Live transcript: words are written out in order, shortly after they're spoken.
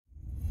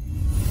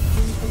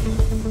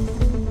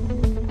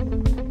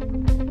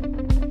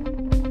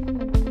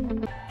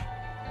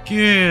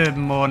Good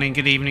morning,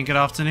 good evening, good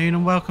afternoon,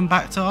 and welcome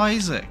back to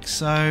Isaac.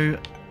 So,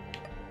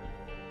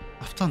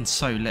 I've done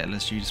so little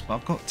as Judas, but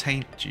I've got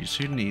Tainted Judas.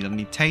 Who do I need? I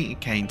need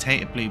Tainted Cain,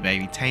 Tainted Blue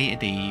Baby,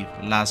 Tainted Eve,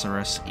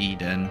 Lazarus,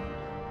 Eden,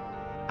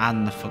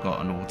 and the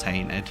Forgotten All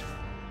Tainted.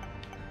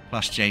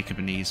 Plus Jacob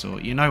and Esau.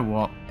 You know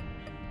what?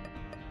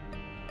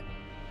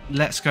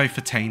 Let's go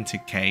for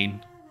Tainted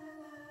Cain.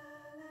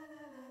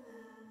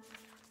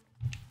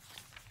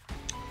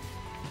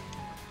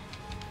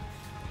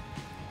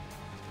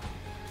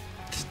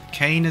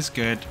 Cain is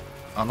good.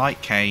 I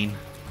like Cain.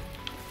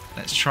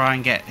 Let's try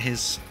and get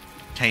his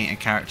tainted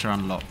character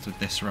unlocked with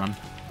this run.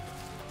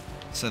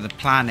 So the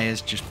plan is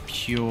just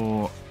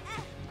pure,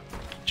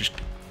 just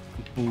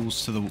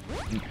balls to the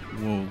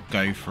wall,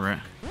 go for it.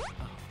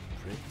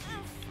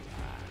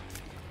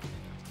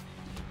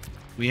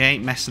 We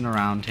ain't messing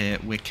around here.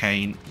 We're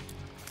Cain.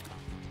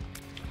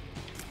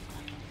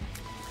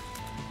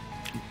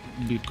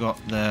 We've got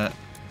the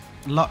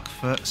luck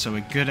foot, so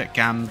we're good at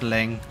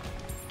gambling.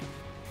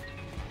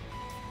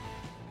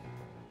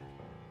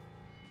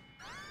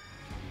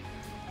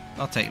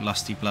 I'll take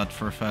Lusty Blood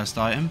for a first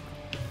item.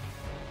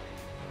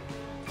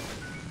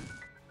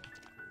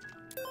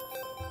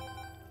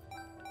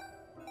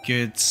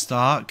 Good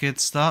start, good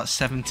start.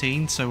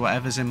 17, so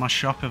whatever's in my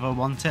shop, if I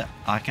want it,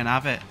 I can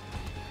have it.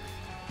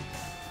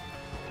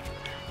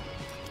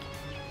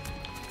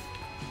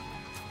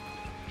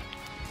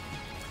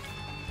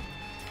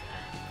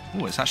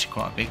 Oh, it's actually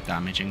quite a big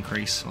damage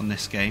increase on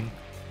this game.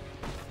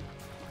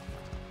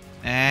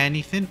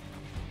 Anything?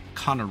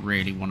 Kind of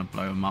really want to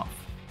blow him up.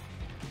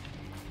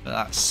 But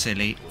that's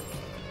silly.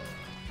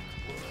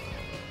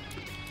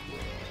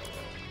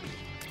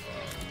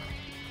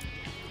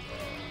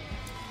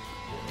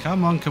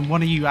 Come on, can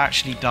one of you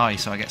actually die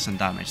so I get some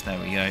damage? There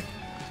we go.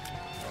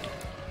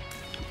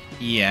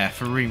 Yeah,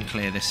 for room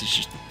clear, this is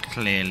just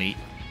clearly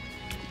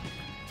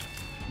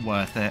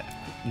worth it.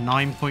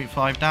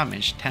 9.5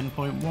 damage,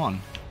 10.1.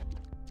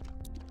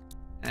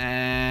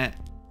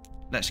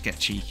 Let's get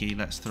cheeky.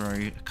 Let's throw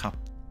a couple.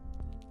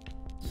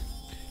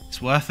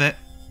 It's worth it.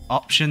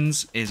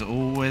 Options is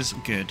always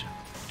good.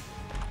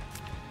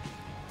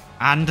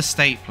 And a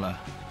stapler.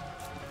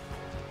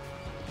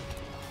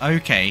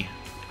 Okay.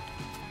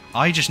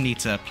 I just need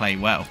to play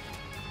well.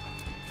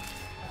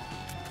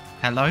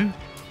 Hello?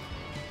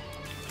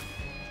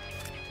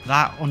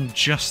 That on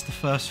just the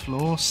first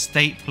floor?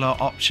 Stapler,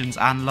 options,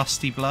 and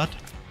Lusty Blood?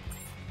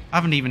 I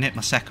haven't even hit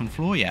my second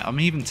floor yet. I'm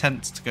even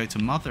tempted to go to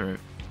Mother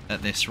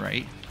at this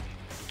rate.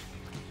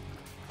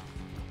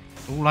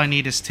 All I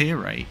need is tier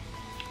rate.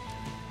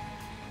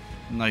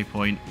 No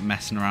point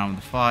messing around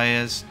with the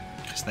fires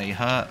because they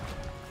hurt.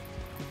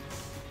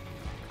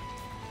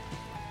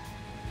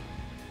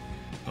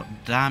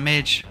 Got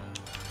damage,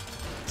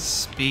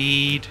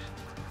 speed.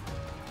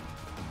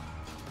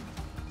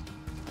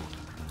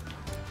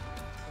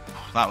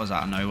 That was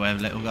out of nowhere,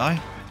 little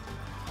guy.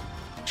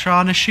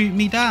 Trying to shoot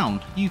me down.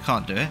 You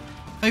can't do it.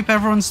 Hope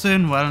everyone's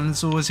doing well, and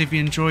as always, if you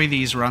enjoy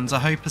these runs, I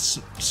hope a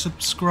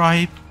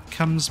subscribe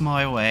comes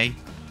my way,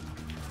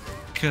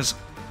 because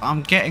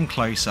I'm getting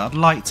closer. I'd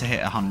like to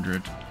hit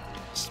 100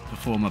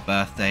 before my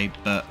birthday,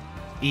 but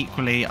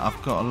equally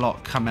I've got a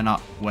lot coming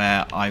up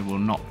where I will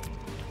not,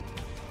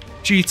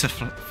 due to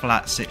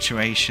flat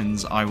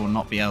situations, I will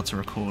not be able to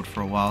record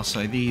for a while,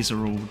 so these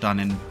are all done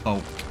in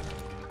bulk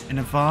in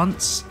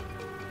advance.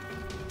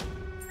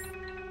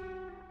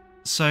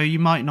 So you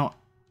might not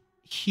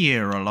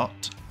hear a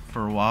lot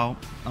for a while.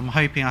 I'm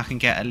hoping I can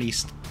get at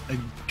least a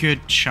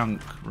good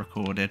chunk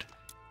recorded.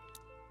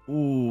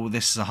 Ooh,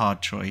 this is a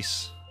hard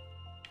choice,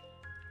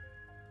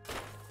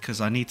 because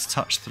I need to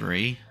touch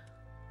 3.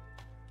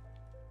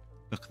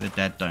 Book of the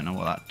Dead, don't know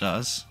what that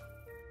does.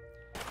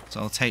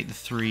 So I'll take the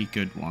 3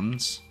 good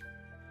ones.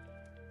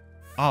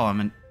 Oh, I'm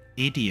an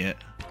idiot.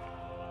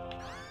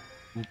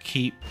 We'll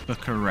keep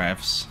Book of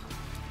Revs.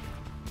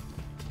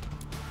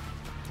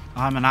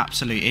 I'm an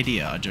absolute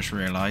idiot, I just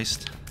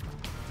realised.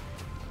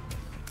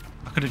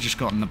 I could have just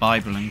gotten the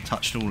Bible and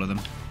touched all of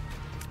them.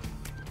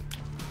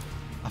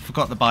 I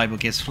forgot the Bible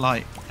gives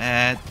flight.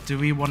 Do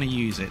we want to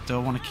use it? Do I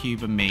want a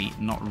cube of meat?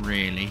 Not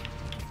really.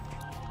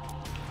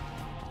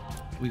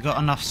 We got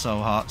enough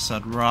soul hearts, so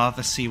I'd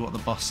rather see what the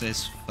boss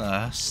is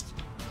first.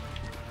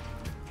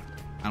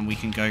 And we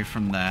can go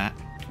from there.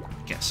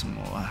 Get some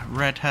more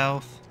red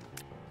health.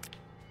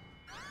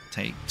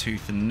 Take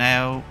tooth and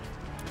nail.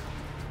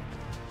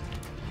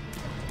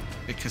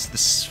 Because the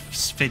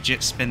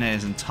fidget spinner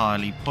is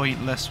entirely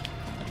pointless.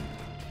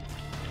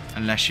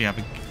 Unless you have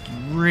a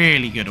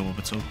really good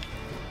orbital.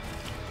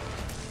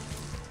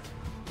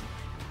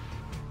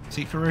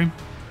 Secret room.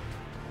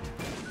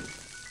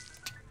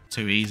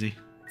 Too easy.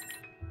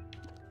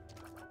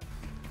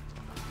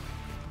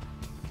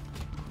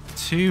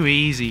 Too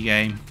easy,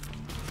 game.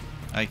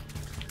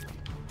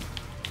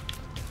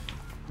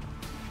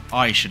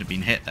 I should have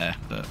been hit there,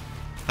 but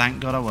thank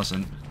God I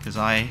wasn't, because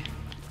I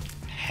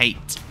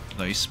hate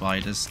those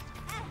spiders.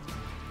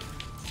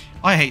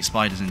 I hate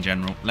spiders in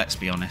general, let's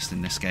be honest,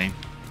 in this game.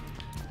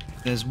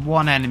 There's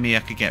one enemy I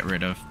could get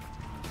rid of.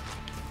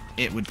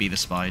 It would be the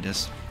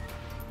spiders.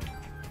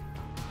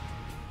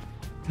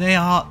 They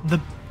are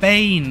the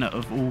bane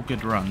of all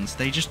good runs.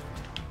 They just...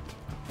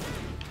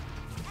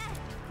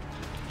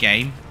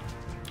 Game.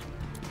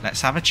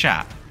 Let's have a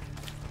chat.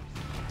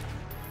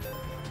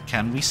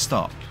 Can we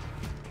stop?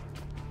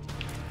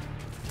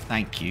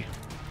 Thank you.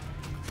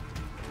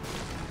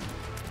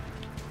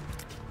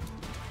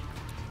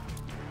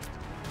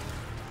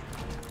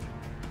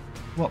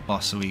 What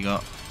boss have we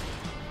got?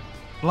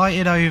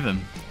 Blighted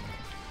Ovum.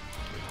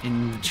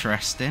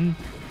 Interesting.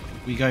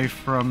 We go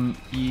from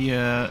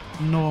your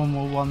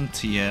normal one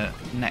to your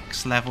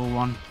next level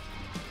one.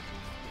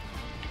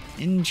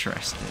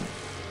 Interesting.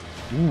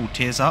 Ooh,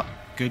 tears up.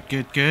 Good,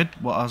 good, good.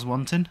 What I was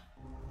wanting.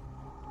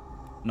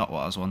 Not what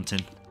I was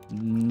wanting.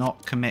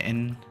 Not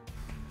committing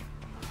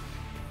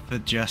for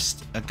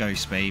just a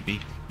ghost baby.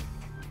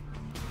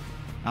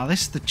 Now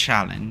this is the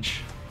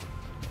challenge.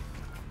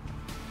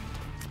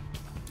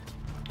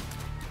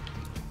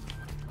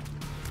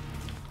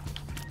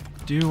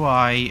 Do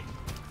I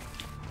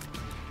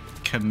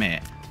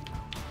commit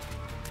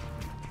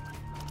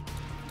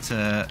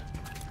to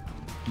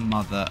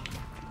Mother?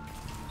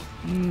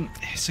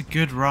 It's a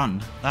good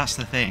run. That's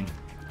the thing.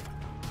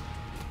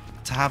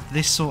 To have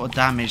this sort of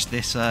damage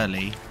this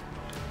early,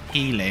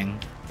 healing.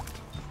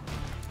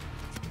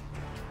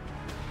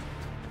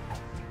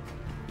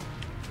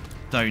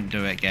 Don't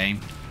do it,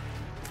 game.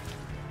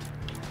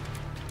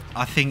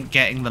 I think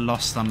getting the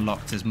Lost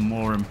unlocked is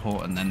more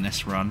important than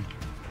this run.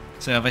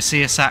 So if I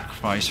see a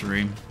sacrifice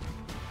room,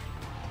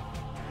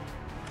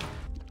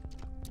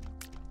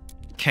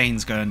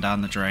 Kane's going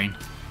down the drain.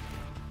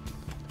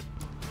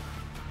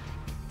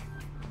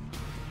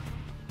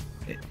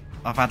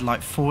 I've had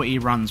like 40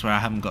 runs where I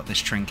haven't got this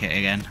trinket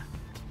again.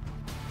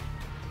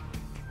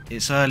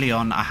 It's early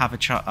on. I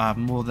have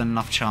more than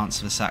enough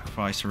chance of a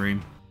sacrifice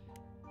room.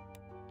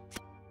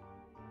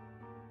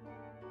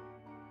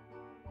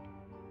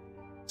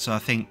 So I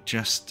think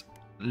just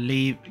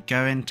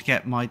go in to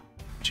get my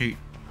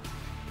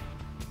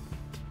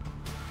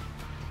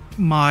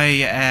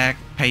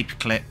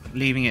paperclip,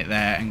 leaving it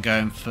there and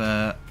going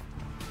for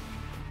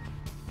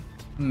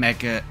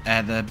Mega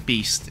the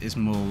Beast is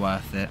more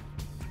worth it.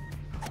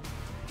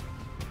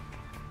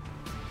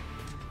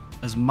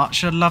 As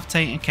much as I love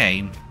Tainted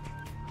Kane,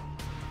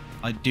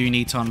 I do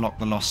need to unlock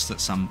the Lost at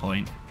some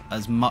point,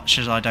 as much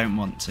as I don't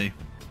want to.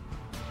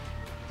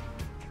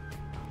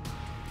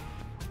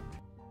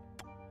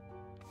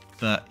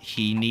 But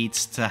he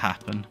needs to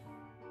happen.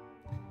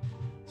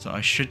 So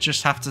I should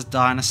just have to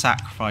die in a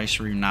sacrifice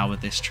room now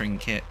with this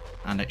trinket,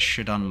 and it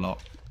should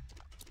unlock.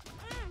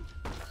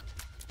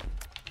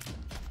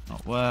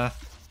 Not worth.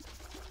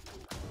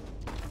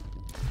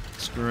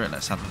 Screw it,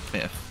 let's have a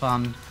bit of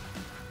fun.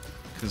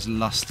 Because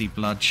Lusty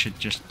Blood should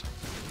just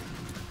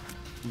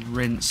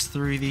rinse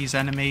through these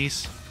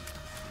enemies.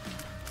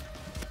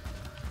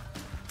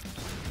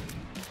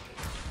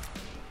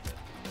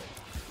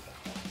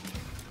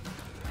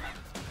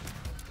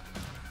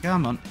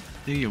 Come on,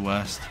 do your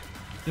worst.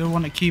 Do I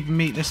want to cube and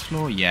meet this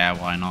floor? Yeah,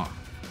 why not?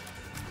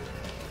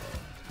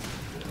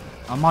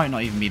 I might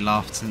not even be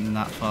laughing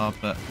that far,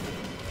 but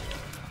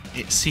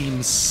it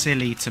seems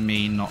silly to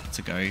me not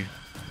to go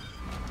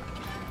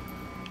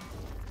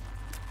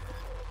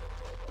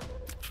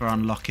for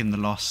unlocking the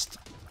Lost.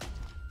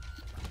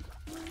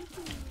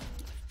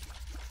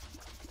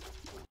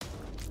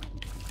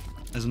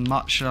 As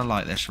much as I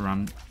like this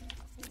run,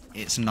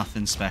 it's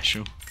nothing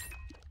special.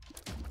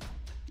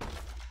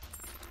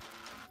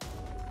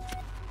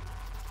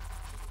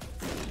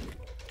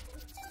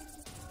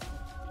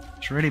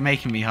 It's really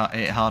making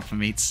it hard for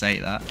me to say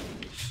that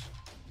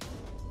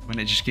when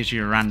it just gives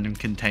you a random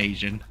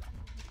contagion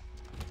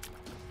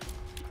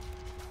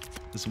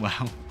as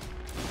well.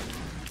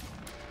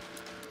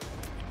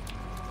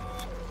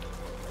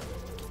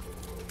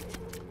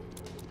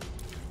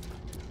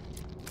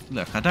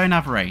 Look, I don't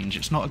have range.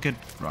 It's not a good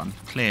run,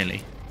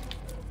 clearly.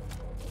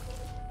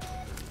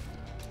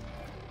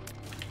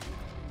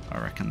 I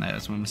reckon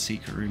there's where my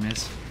secret room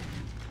is.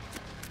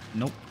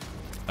 Nope.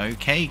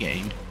 Okay,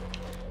 game.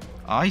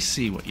 I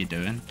see what you're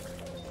doing.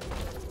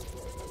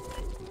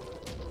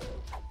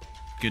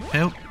 Good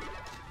pill.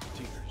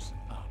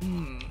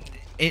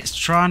 It's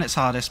trying its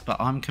hardest, but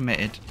I'm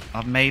committed.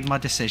 I've made my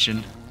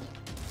decision.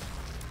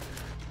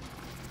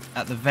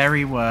 At the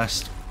very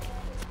worst,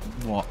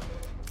 what?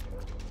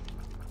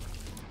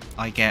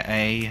 I get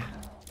a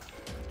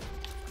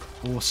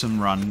awesome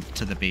run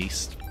to the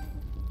Beast.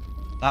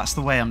 That's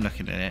the way I'm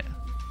looking at it.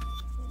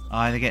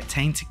 I either get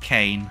Tainted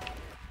Kane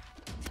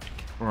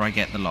or I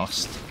get the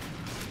Lost.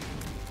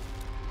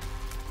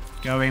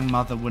 Going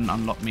Mother wouldn't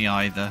unlock me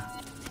either,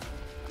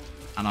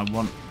 and I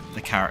want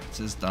the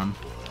characters done.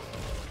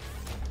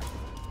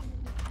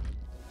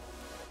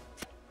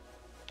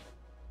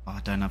 Oh,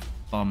 I don't have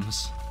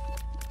bombs.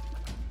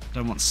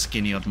 Don't want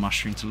Skinny Odd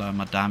Mushroom to lower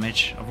my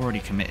damage. I've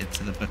already committed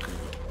to the book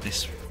of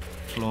this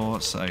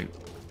floor, so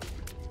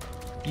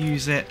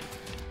use it.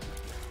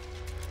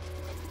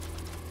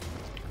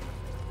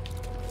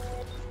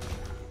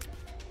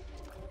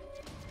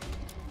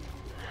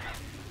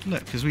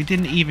 Look, because we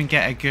didn't even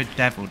get a good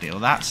devil deal.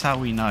 That's how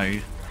we know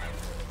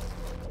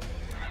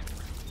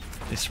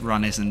This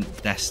run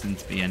isn't destined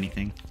to be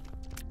anything.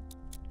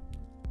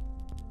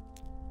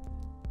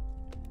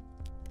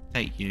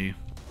 Take you.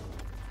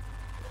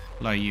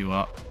 Blow you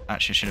up.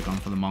 Actually, I should have gone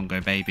for the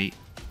Mongo baby.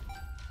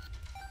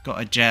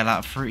 Got a jail out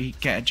of free.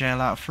 Get a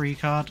jail out of free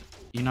card.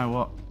 You know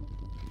what?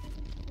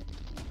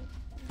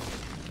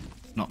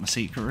 Not my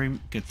secret room.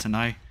 Good to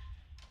know.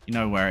 You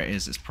know where it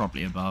is. It's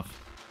probably above.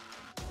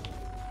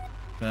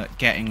 But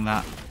getting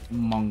that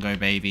Mongo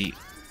baby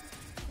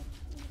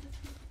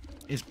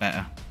is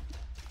better.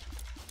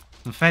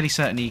 I'm fairly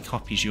certain he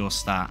copies your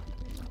stat.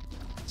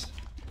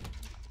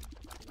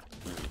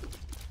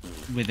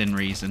 Within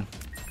reason.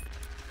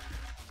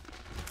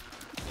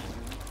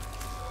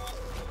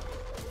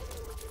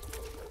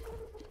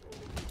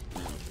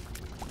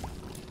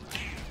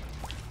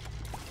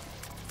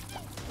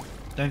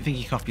 Don't think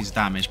he copies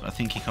damage, but I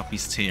think he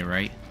copies tier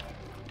rate.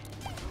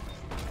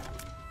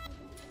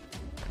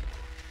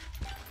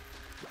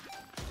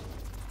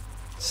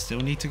 Still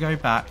need to go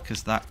back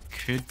because that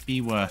could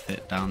be worth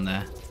it down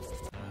there.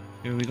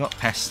 Here we got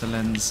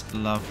Pestilence,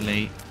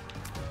 lovely.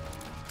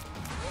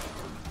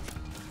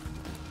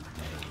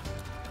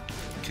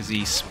 Because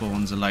he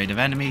spawns a load of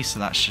enemies, so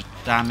that should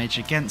damage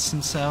against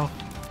himself.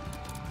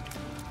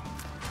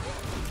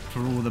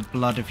 For all the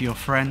blood of your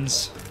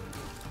friends.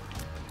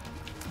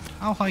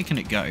 How high can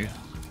it go?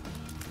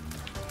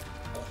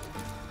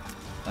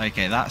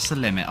 Okay, that's the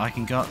limit. I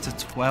can go up to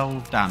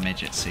 12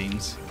 damage, it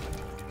seems.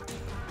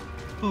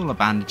 Full of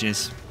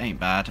bandages. Ain't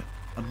bad.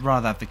 I'd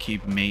rather have the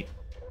cube of meat.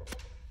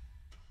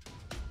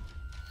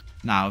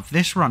 Now, if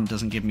this run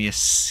doesn't give me a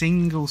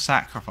single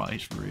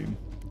sacrifice room,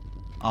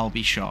 I'll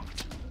be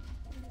shocked.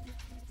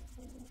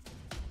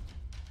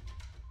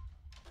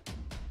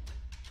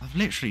 I've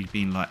literally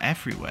been like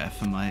everywhere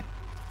for my...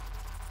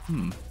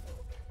 The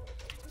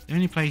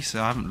only place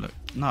I haven't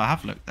looked... No, I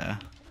have looked there.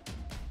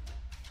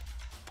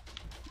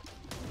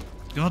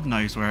 God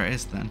knows where it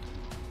is then.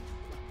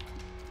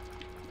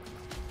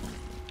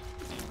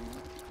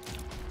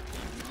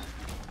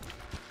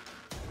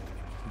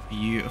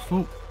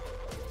 Beautiful.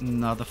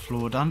 Another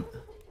floor done.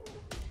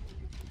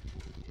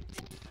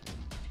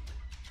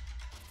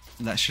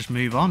 Let's just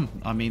move on.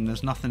 I mean,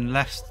 there's nothing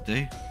left to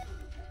do.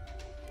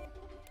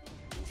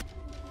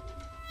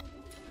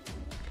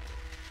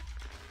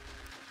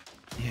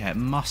 Yeah, it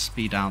must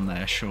be down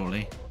there,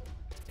 surely.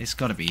 It's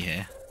got to be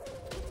here.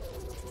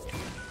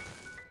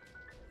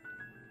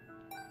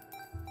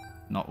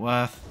 Not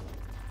worth.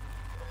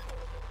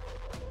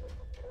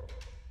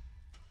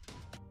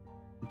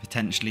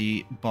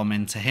 Potentially bomb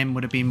into him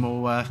would have been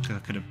more worth, because I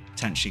could have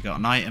potentially got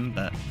an item,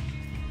 but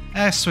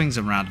swings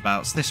and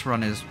roundabouts. This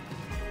run is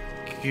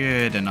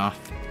good enough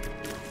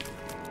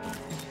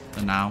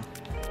for now.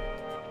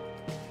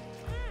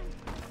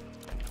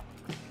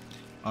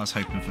 I was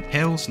hoping for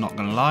pills, not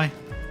gonna lie.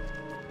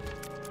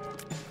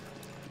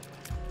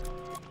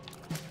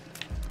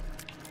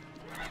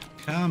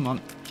 Come on,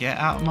 get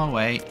out of my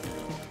way.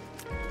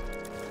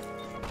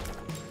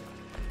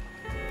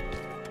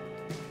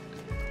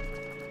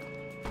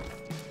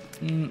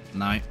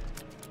 No.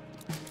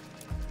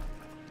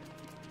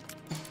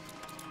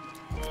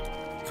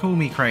 Call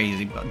me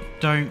crazy, but I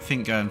don't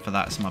think going for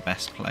that's my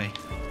best play.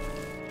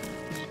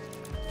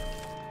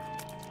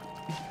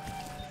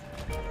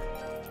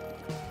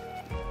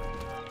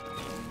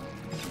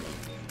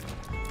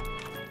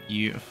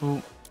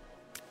 Beautiful.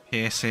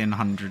 Piercing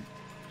 100%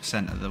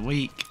 of the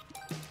week.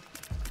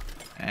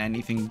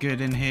 Anything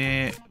good in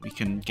here? We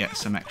can get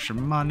some extra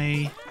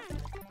money.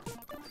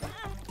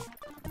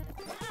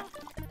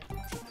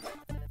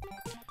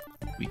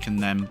 We can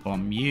then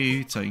bomb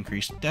you to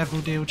increase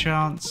devil deal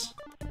chance.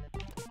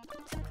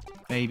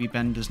 Baby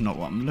bender's not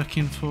what I'm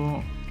looking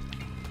for.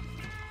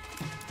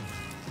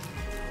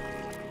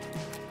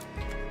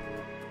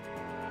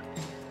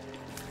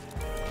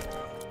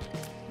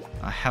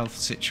 Our health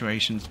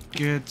situation's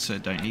good, so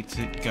don't need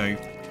to go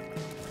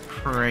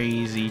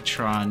crazy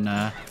trying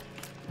to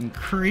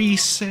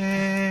increase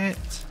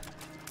it.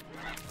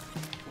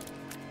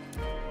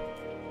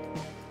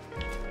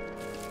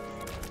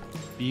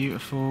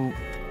 Beautiful.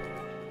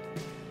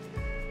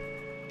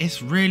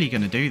 It's really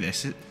going to do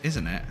this,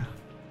 isn't it?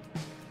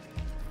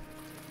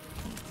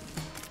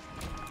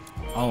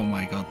 Oh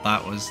my god,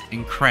 that was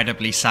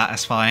incredibly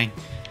satisfying.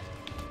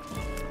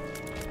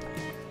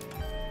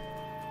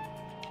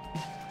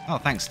 Oh,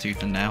 thanks,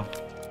 Tooth and Nail.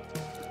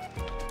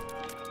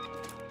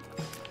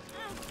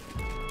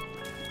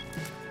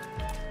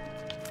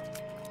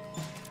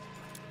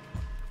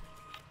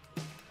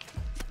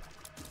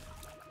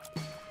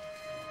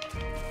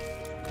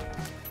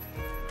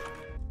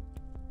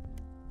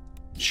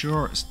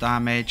 Sure, it's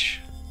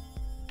damage.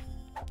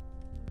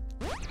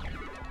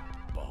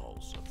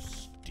 Balls of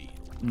steel.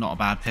 Not a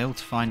bad pill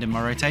to find in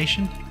my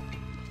rotation.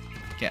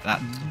 Get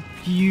that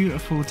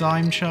beautiful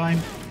dime chime.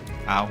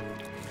 Ow.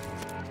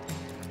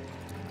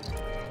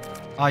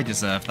 I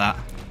deserve that.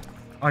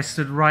 I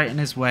stood right in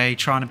his way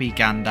trying to be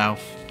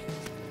Gandalf.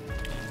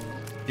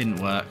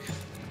 Didn't work.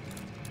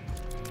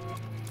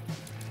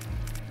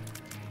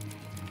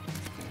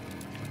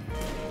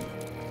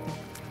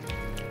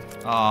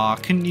 Ah,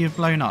 couldn't you have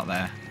blown up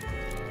there?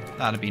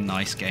 That'd be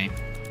nice, game.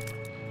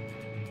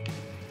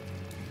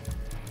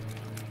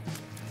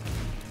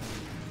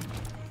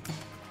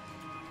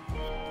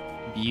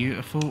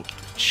 Beautiful.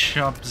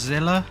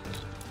 Chubzilla.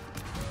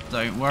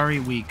 Don't worry,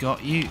 we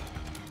got you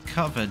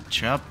covered,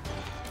 Chub.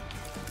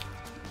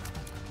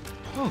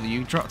 Oh,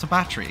 you dropped a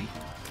battery.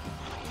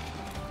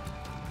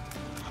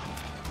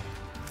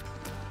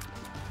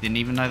 Didn't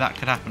even know that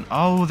could happen.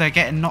 Oh, they're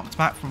getting knocked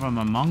back from a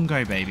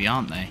Momongo baby,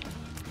 aren't they?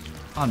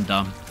 I'm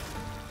dumb.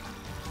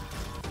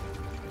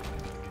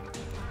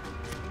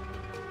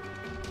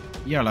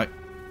 YOLO.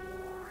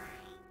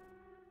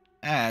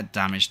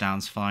 Damage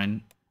down's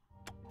fine.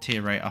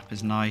 Tier rate up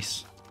is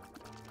nice.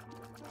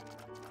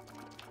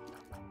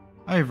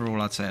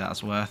 Overall, I'd say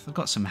that's worth. I've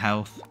got some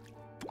health.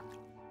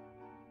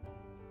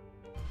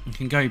 I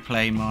can go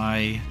play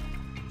my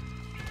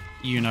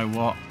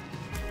you-know-what.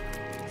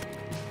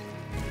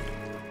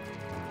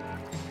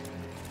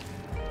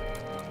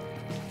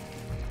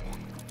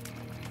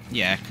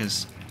 Yeah,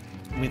 because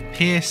with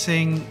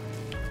piercing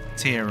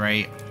tier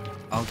rate,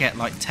 I'll get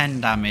like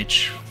 10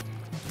 damage.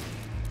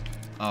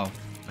 Oh,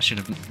 I should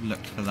have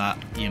looked for that,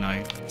 you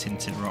know,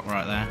 tinted rock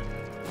right there.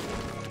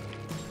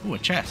 Oh, a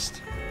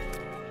chest.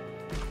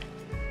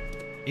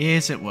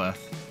 Is it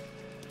worth?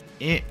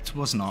 It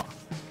was not.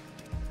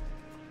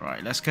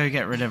 Right, let's go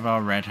get rid of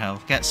our red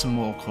health. Get some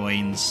more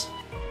coins.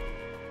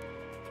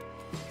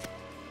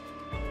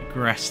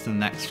 Progress to the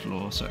next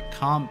floor, so it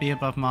can't be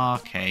above my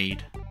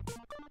arcade.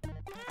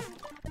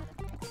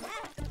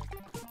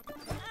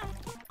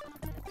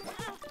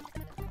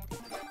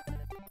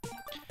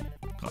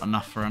 Got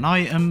enough for an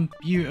item.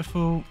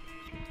 Beautiful.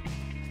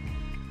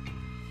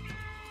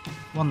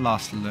 One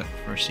last look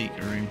for a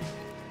secret room.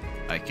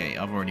 Okay,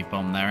 I've already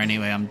bombed there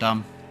anyway, I'm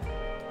done.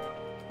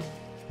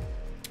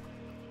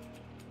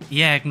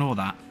 Yeah, ignore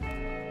that.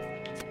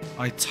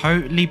 I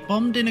totally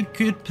bombed in a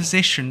good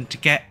position to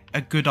get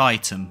a good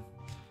item.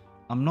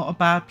 I'm not a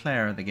bad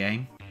player of the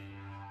game.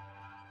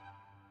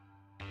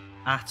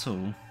 At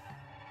all.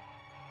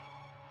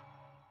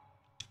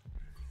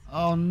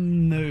 Oh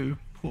no,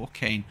 poor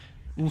Kane.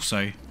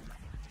 Also,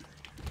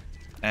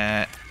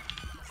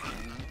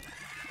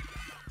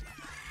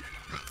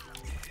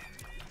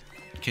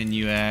 can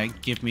you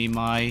give me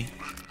my,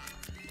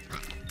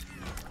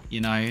 you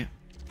know,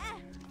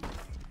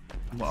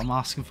 what I'm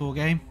asking for,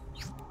 game?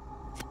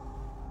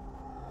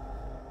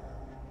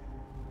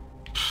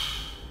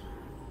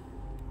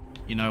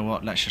 You know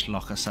what, let's just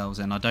lock ourselves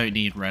in. I don't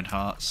need red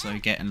hearts, so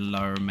getting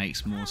lower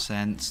makes more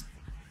sense.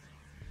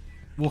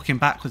 Walking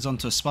backwards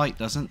onto a spike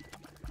doesn't.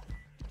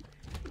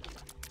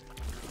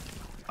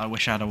 I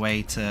wish I had a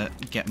way to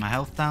get my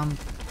health down,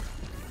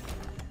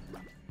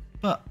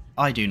 but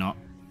I do not.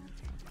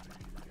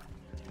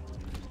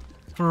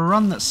 For a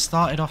run that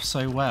started off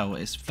so well,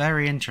 it's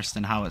very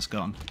interesting how it's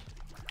gone.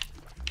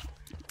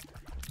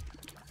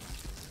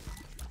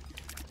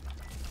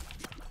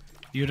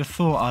 You'd have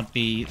thought I'd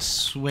be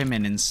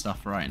swimming in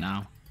stuff right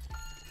now,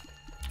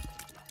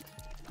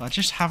 but I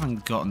just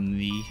haven't gotten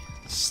the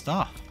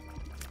stuff.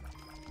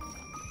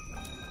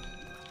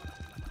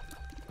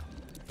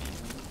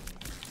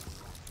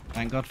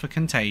 Thank God for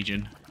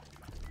contagion.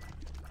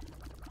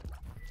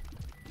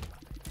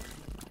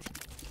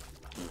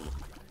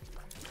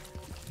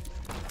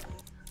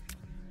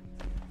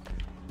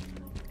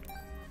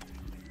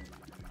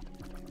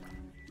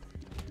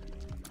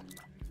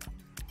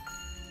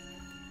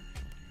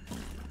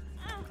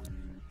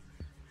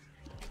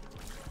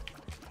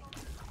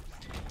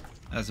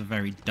 That's a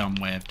very dumb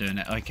way of doing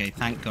it. Okay,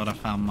 thank God I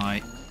found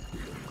my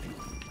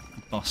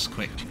boss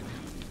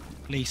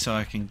quickly so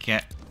I can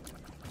get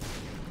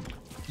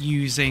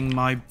using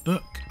my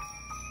book.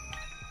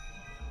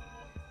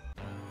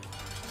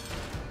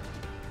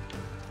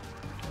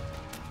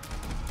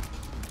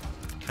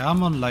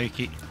 Come on,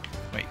 Loki.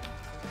 Wait.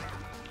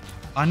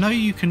 I know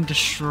you can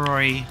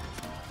destroy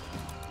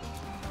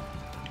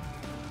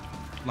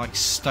like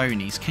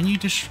stonies. Can you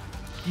just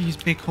use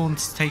bighorn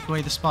to take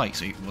away the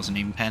spikes? I wasn't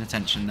even paying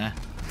attention there.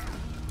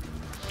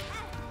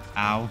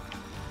 Ow.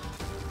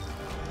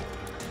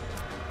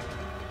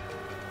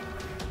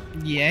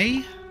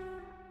 Yay.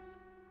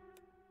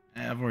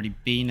 I've already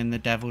been in the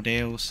devil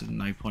deal, so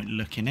no point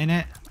looking in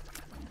it.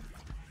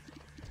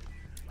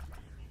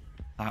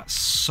 That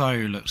so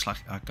looks like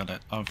I've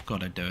got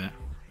to do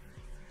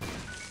it.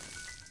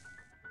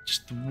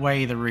 Just the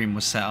way the room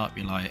was set up,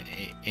 you're like,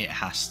 it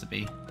has to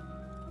be.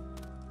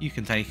 You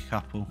can take a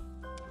couple.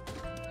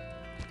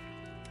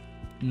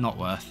 Not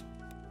worth.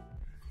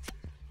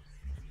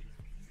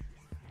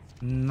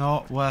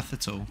 Not worth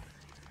at all.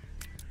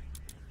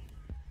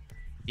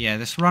 Yeah,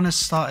 this run has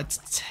started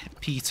to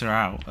peter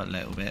out a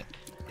little bit.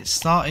 It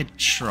started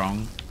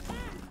strong.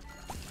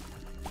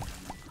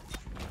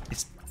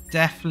 It's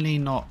definitely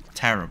not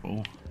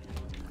terrible.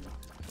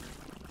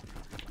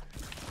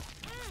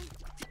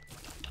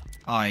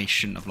 I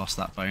shouldn't have lost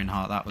that bone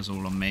heart. That was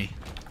all on me.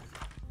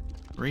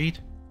 Read.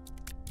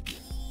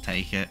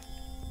 Take it.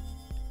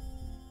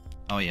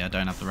 Oh yeah, I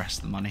don't have the rest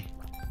of the money.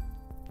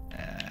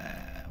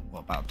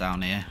 What about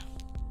down here?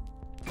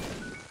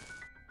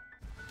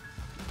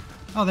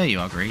 Oh, there you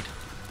are, Greed.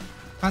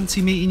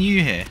 Fancy meeting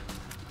you here.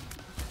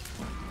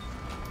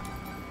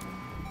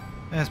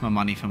 There's my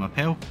money for my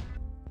pill.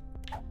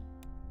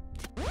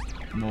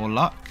 More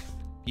luck.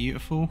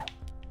 Beautiful.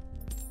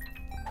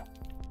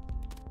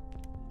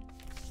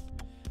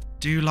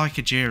 Do like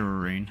a Jira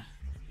rune.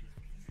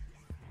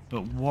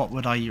 But what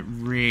would I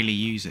really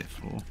use it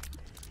for?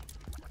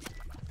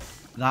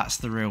 That's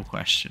the real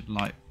question.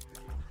 Like,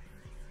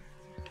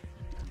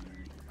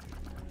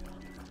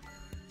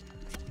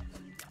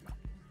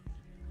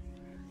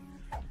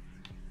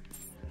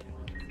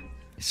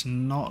 it's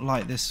not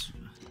like this.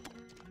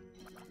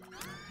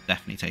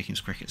 Definitely taking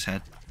Cricket's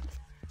head.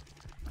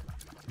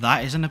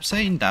 That is an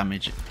obscene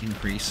damage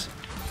increase.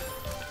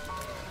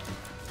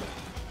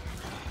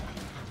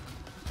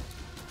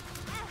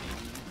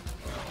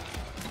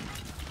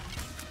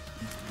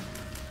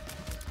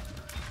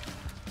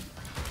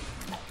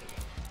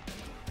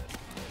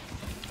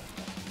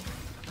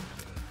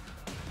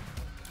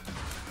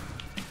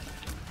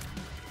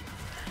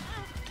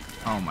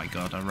 Oh my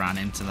god, I ran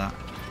into that.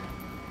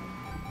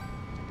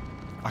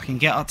 I can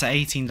get up to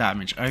 18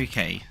 damage.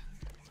 Okay.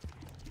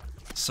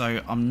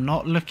 So I'm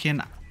not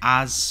looking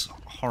as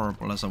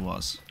horrible as I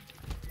was.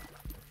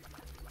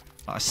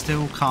 But I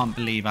still can't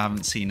believe I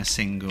haven't seen a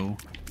single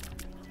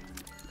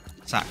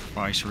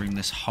sacrifice room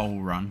this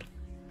whole run.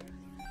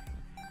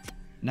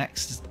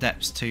 Next is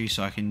depths 2,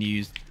 so I can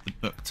use the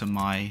book to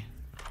my...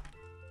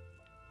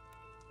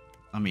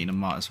 I mean, I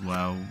might as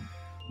well...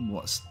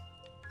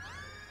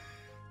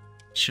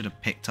 Should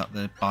have picked up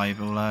the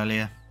Bible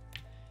earlier.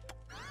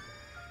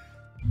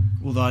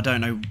 Although I don't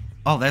know...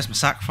 Oh, there's my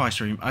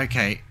sacrifice room.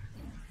 Okay.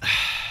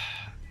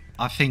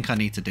 I think I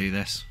need to do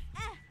this.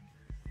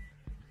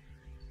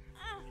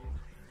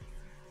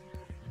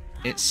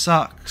 It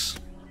sucks.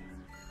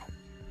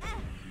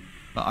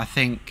 But I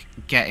think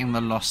getting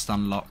the Lost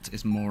unlocked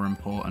is more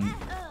important.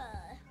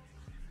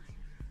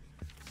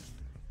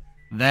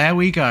 There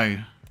we go.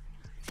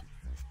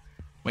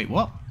 Wait,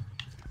 what?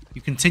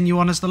 You continue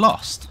on as the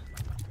Lost?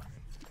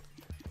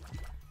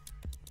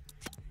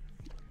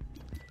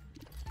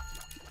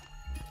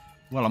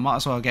 Well, I might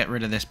as well get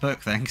rid of this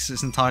book then, because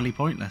it's entirely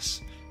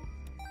pointless.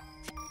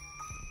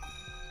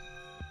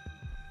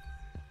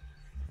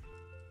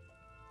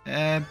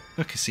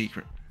 Book of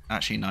Secret.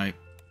 Actually, no.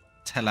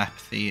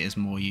 Telepathy is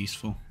more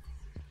useful.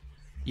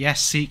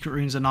 Yes, secret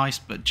runes are nice,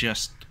 but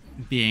just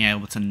being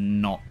able to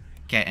not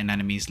get an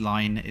enemy's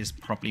line is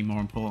probably more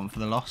important for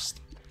the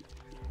Lost.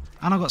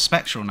 And I've got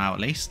Spectral now, at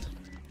least.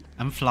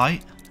 And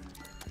Flight.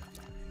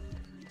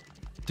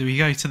 Do we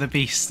go to the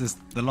Beast as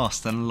the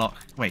Lost and unlock...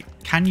 Wait,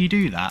 can you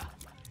do that?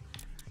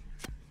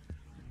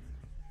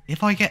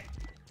 If I get...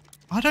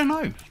 I don't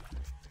know.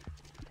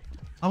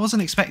 I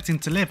wasn't expecting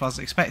to live. I was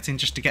expecting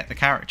just to get the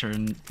character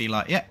and be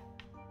like, yeah,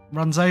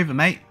 runs over,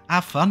 mate.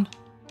 Have fun.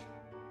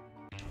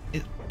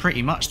 It's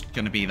pretty much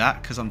going to be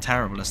that, because I'm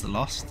terrible as the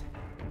Lost.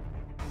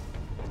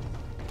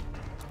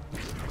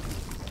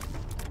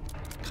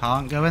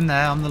 Can't go in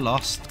there, I'm the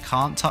Lost.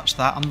 Can't touch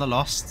that, I'm the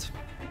Lost.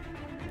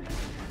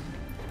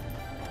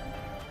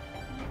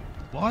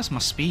 Why is my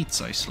speed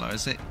so slow?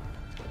 Is it...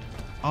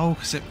 Oh,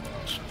 because it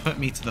put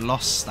me to the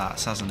Lost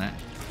stats, hasn't it?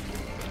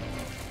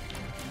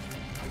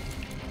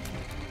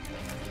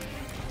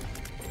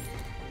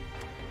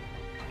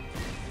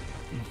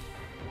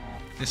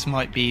 This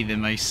might be the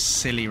most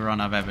silly run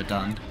I've ever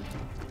done.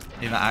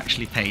 If it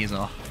actually pays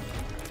off.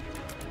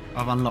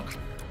 I've unlocked...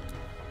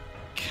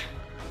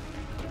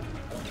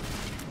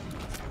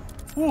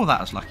 Oh,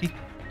 that was lucky.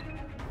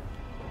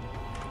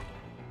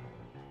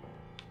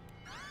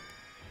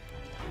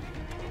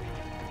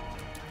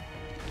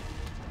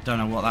 Don't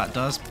know what that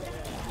does,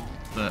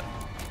 but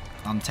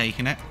I'm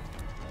taking it.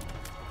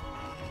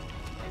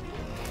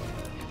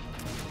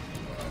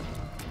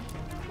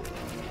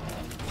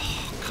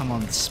 Oh, come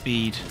on,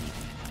 speed.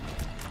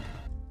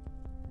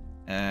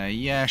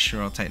 Yeah,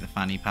 sure, I'll take the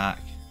fanny pack.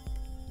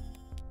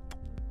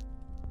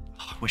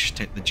 Oh, I wish I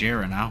took the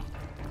Jira now.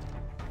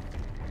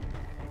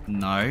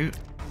 No.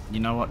 You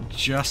know what?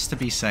 Just to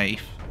be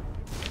safe.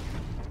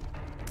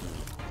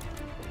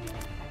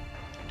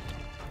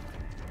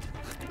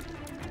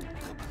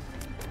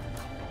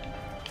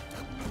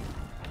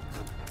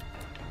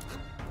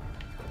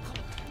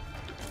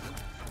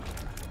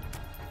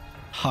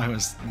 I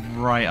was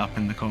right up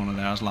in the corner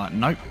there. I was like,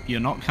 nope, you're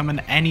not coming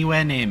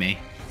anywhere near me.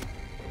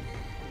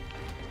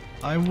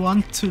 I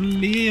want to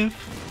live.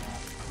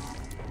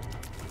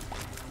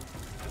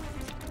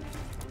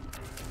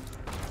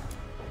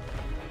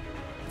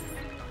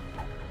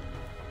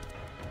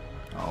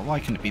 Oh, why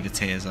couldn't it be the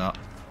tears up?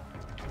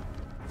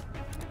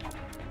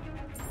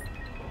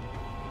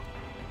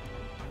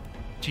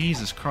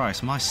 Jesus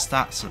Christ, my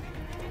stats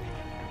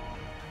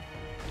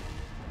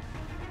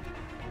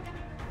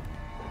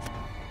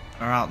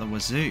are out the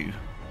wazoo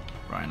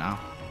right now.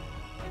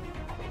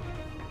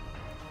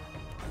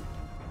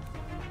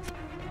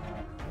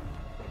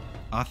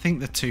 I think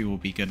the 2 will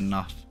be good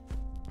enough.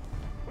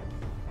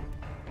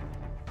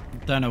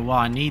 Don't know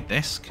why I need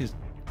this, because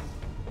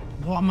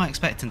what am I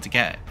expecting to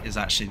get is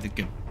actually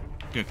the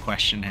good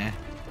question here.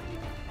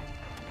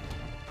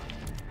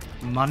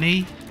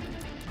 money,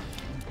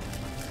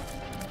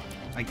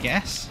 I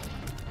guess.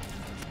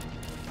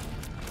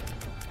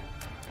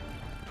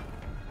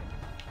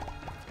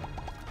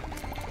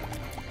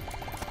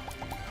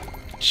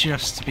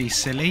 Just to be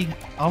silly.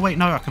 Oh wait,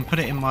 no, I can put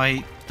it in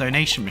my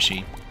donation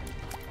machine.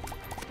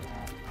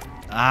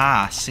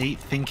 Ah, see,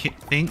 think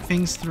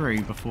things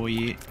through before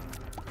you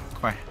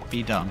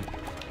be done.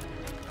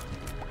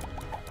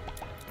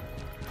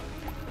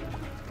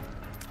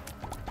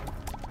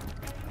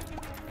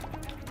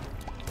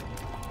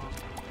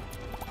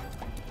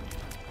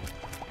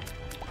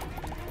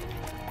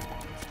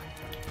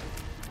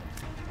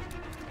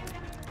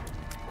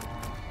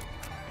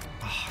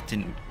 Oh,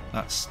 didn't.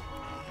 That's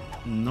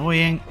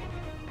annoying.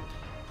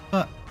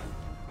 But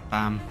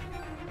bam.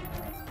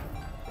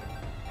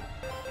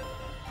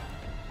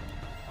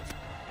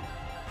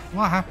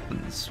 What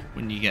happens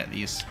when you get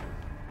these?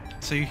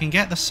 So you can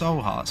get the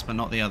soul hearts, but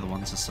not the other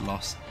ones as the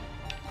lost.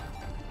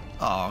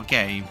 Oh,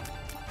 game.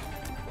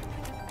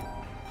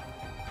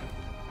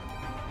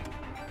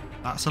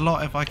 That's a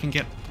lot if I can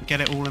get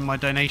it all in my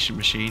donation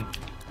machine.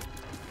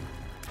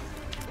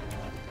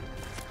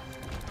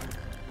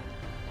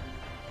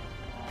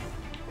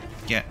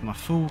 Get my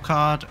full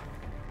card.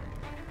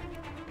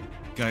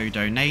 Go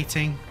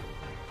donating.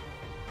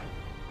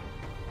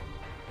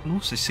 And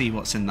also see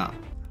what's in that.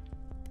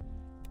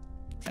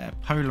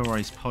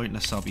 Polaroid's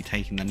pointless, I'll be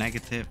taking the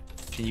negative.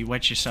 Can you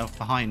wedge yourself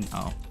behind?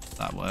 Oh,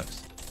 that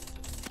works.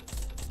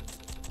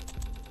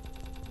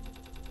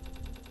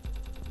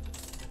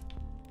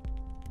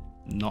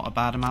 Not a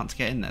bad amount to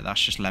get in there,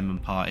 that's just lemon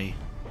party.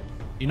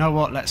 You know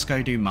what, let's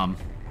go do mum.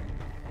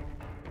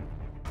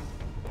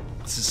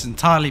 This is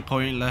entirely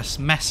pointless,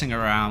 messing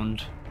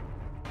around.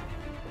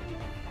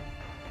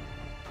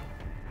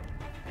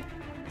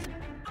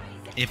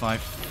 If I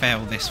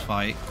fail this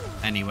fight,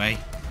 anyway.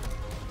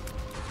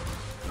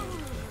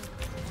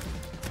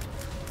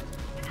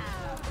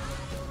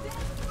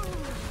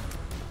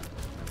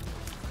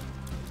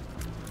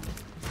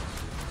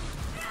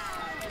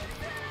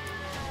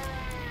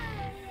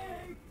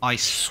 I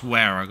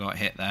swear I got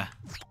hit there.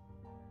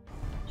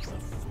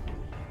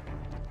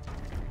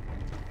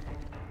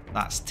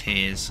 That's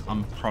tears.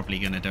 I'm probably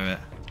going to do it.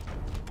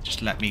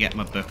 Just let me get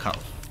my book up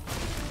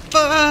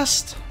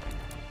first.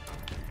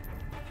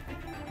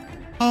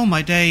 Oh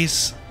my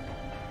days.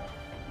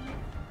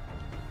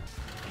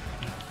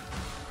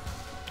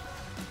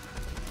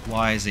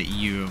 Why is it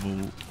you of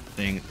all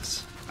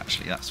things?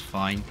 Actually, that's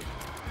fine.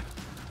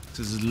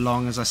 Because as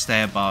long as I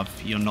stay above,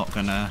 you're not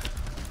going to...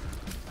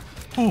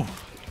 Oh.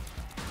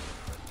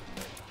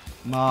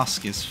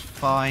 Mask is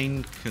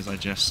fine, because I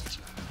just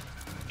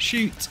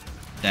shoot.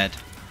 Dead.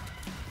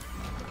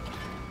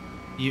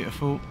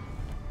 Beautiful.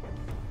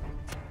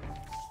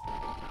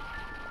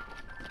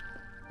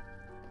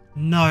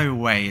 No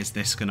way is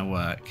this going to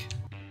work.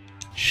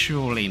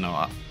 Surely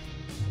not.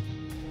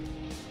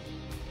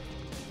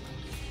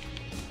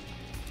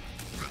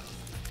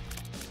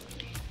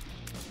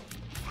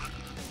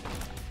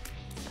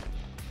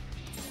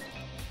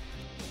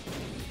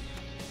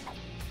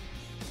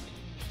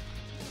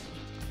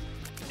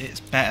 It's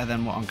better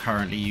than what I'm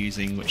currently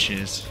using, which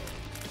is...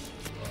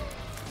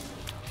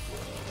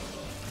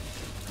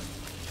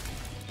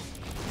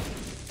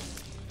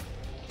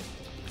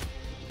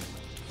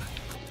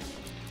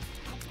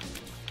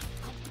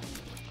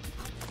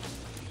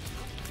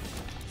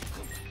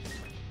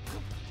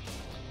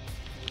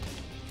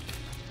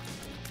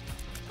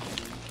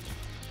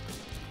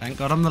 Thank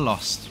God I'm the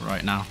lost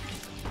right now.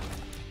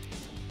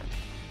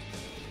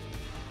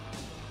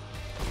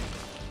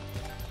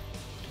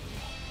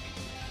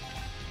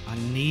 I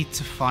need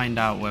to find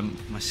out where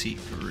my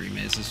secret room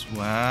is as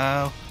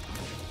well.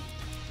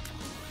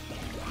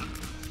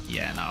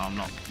 Yeah, no, I'm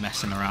not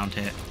messing around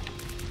here.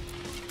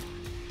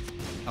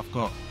 I've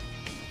got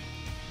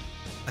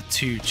a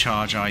 2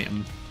 charge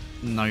item.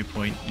 No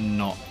point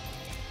not.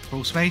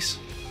 Full space.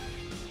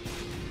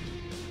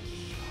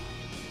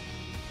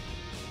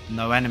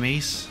 No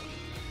enemies.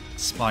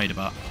 Spider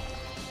butt.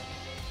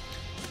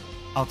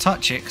 I'll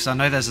touch it because I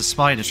know there's a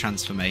spider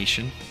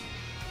transformation.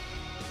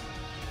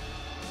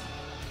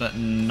 But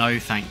no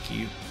thank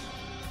you.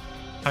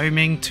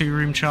 Homing,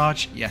 2-room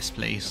charge? Yes,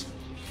 please.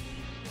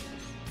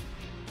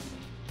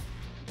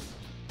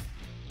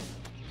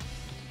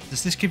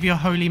 Does this give you a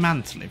holy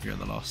mantle if you're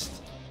the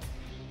lost?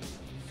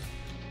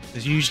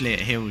 Because usually it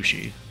heals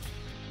you.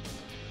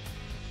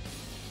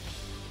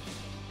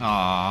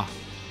 Ah.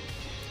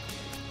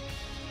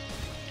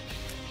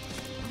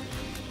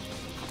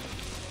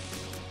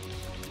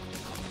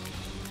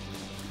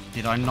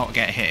 Did I not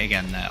get hit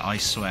again there? I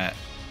swear.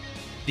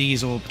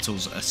 These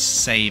orbitals are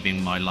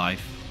saving my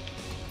life.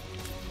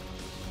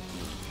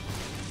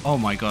 Oh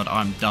my god,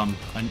 I'm done.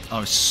 I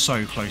was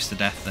so close to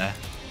death there.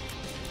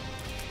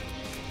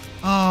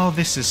 Oh,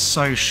 this is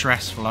so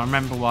stressful. I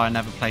remember why I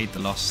never played The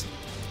Lost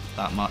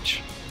that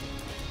much.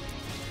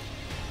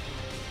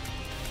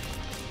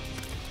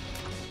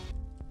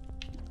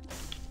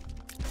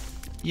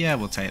 Yeah,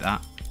 we'll take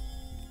that.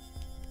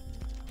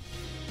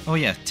 Oh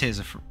yeah,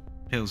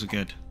 pills are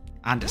good.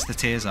 And it's the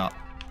tears up.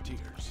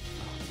 Tears.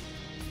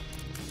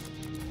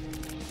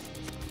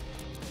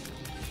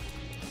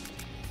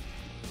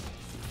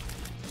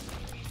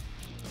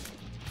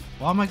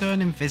 Why am I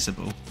going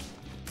invisible?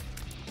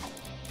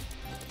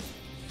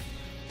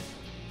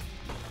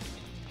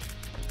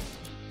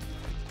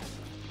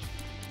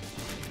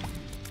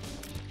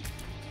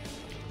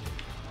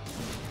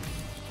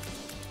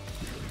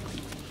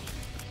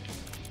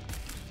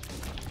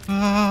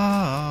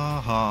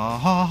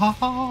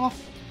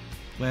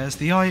 Where's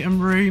the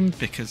item room?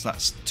 Because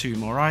that's 2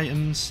 more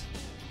items.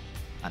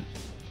 And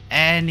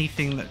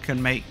anything that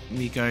can make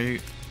me go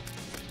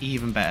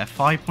even better.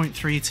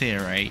 5.3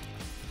 tier 8.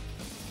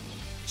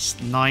 It's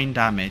 9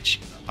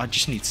 damage. I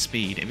just need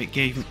speed. If it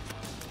gave me...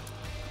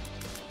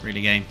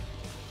 Really game.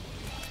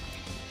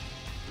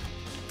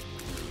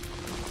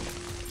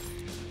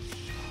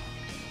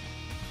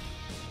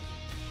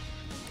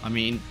 I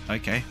mean,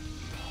 okay.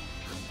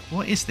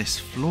 What is this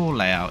floor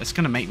layout? It's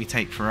going to make me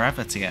take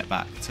forever to get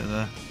back to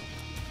the...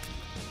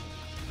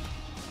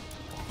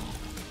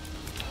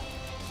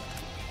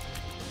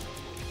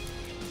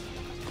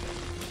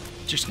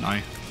 Just no.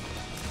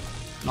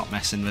 Not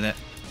messing with it.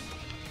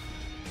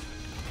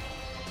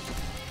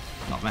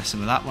 Not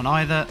messing with that one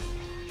either.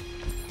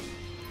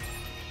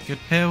 Good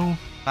pill.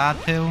 Bad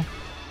pill.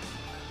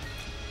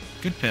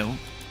 Good pill.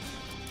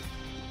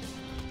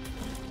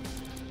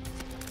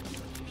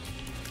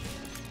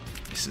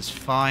 This is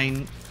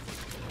fine.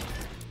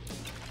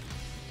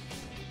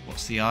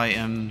 What's the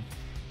item?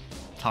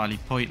 Entirely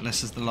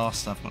pointless as the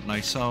last. I've got no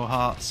soul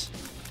hearts.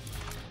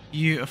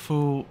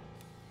 Beautiful.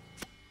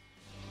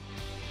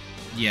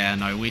 Yeah,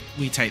 no, we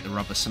take the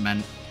rubber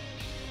cement.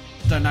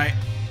 Don't know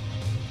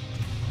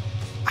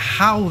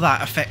how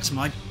that affects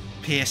my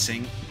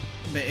piercing,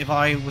 but if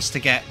I was to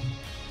get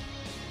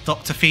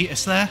Dr.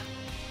 Fetus there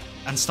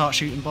and start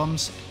shooting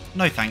bombs,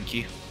 no thank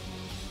you.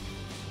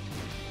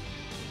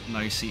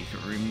 No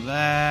secret room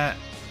there.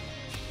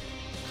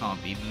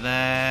 Can't be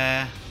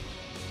there.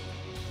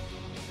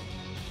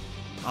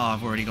 Oh,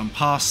 I've already gone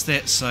past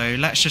it, so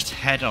let's just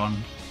head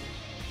on.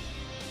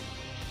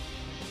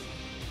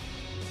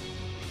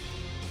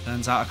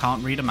 Turns out I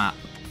can't read a map.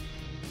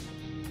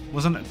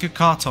 Wasn't a good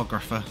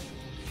cartographer.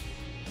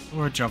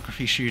 Or a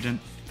geography student.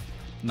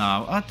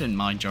 No, I didn't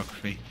mind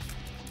geography.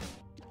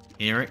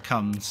 Here it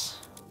comes.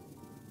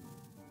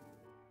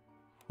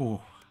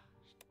 Oh,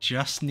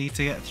 just need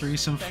to get through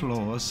some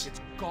floors. It's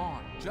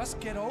gone. Just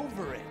get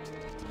over it.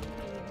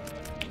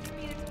 You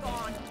mean it's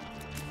gone?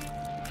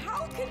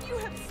 How can you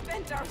have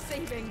spent our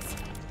savings?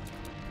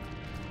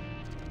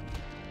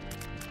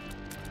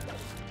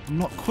 I'm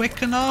not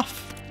quick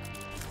enough.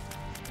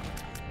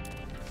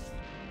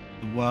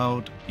 The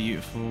world,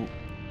 beautiful.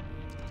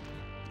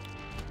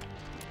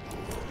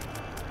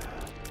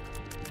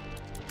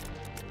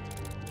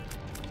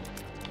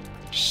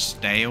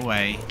 Stay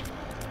away.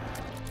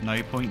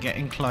 No point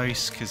getting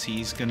close because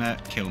he's gonna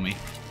kill me.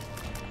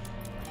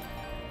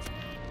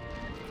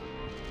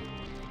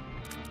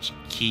 Just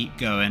keep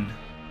going.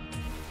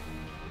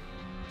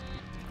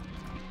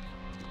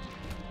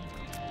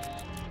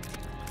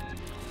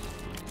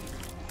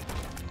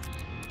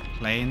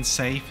 Playing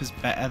safe is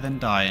better than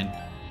dying.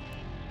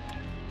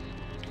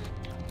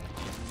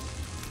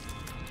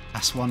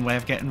 That's one way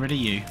of getting rid of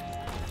you.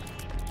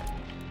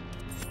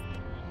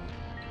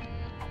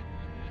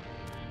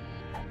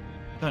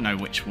 Don't know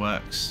which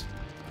works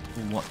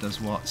or what does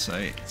what, so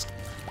it's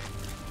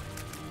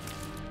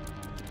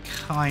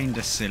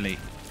kinda silly.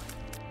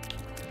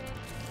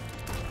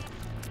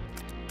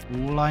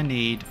 All I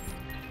need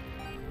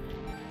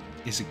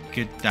is a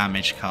good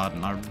damage card,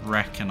 and I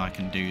reckon I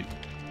can do,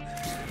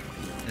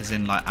 as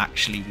in like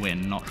actually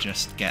win, not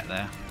just get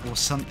there. Or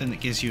something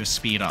that gives you a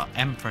speed up.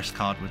 Empress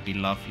card would be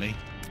lovely.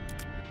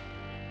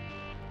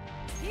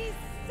 He's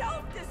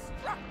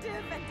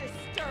self-destructive and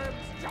disturbed,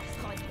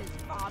 just like his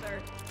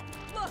father.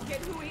 Look at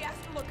who he has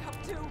to look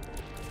up to.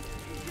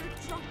 You're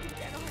drunk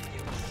again, aren't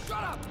you?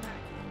 Shut up,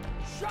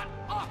 Maggie. Shut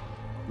up.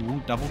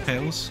 Ooh, double Just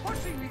pills. keep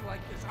pushing me like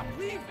this. I'm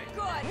leaving.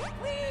 Good,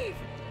 leave.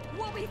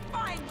 We'll be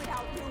fine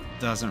without you.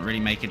 Doesn't really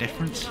make a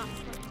difference. You're not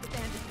supposed to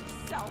abandon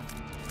himself.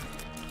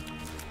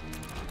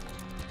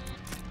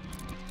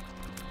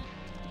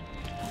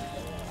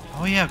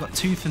 Oh yeah, I've got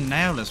Tooth and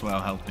Nail as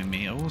well helping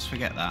me. I always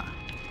forget that.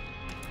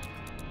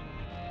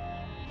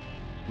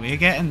 We're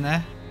getting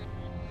there.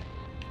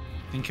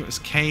 I think it was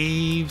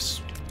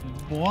Caves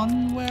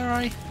 1 where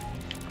I...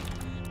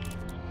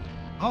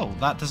 Oh,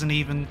 that doesn't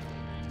even...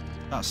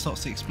 That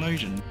stops the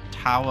explosion.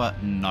 Tower,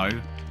 no.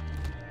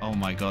 Oh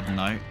my god,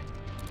 no.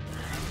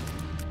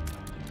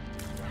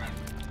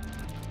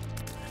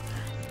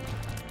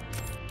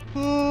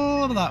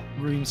 Oh, that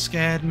room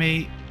scared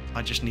me.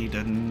 I just need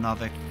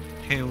another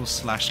pill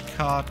slash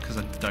card because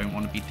I don't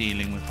want to be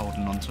dealing with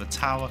holding onto a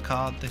tower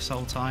card this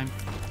whole time.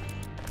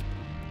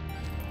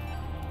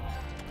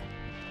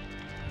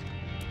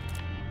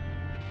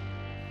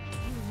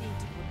 You need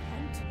to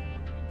repent.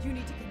 You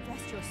need to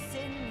confess your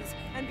sins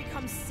and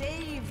become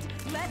saved.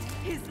 Let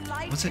his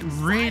light Was it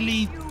inside really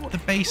you the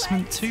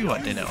basement cleanse 2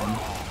 I did it on?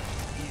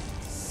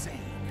 Insane.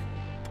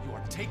 You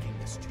are taking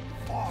this too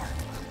far.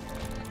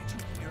 Did you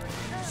hear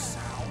any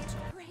sound?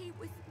 Pray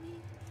with me.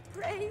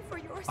 Pray for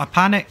your I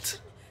panicked.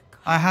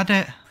 I had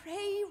it.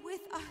 Pray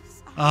with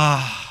us.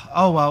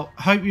 Oh well,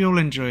 hope you all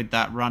enjoyed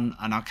that run,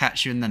 and I'll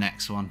catch you in the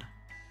next one.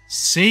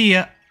 See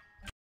ya!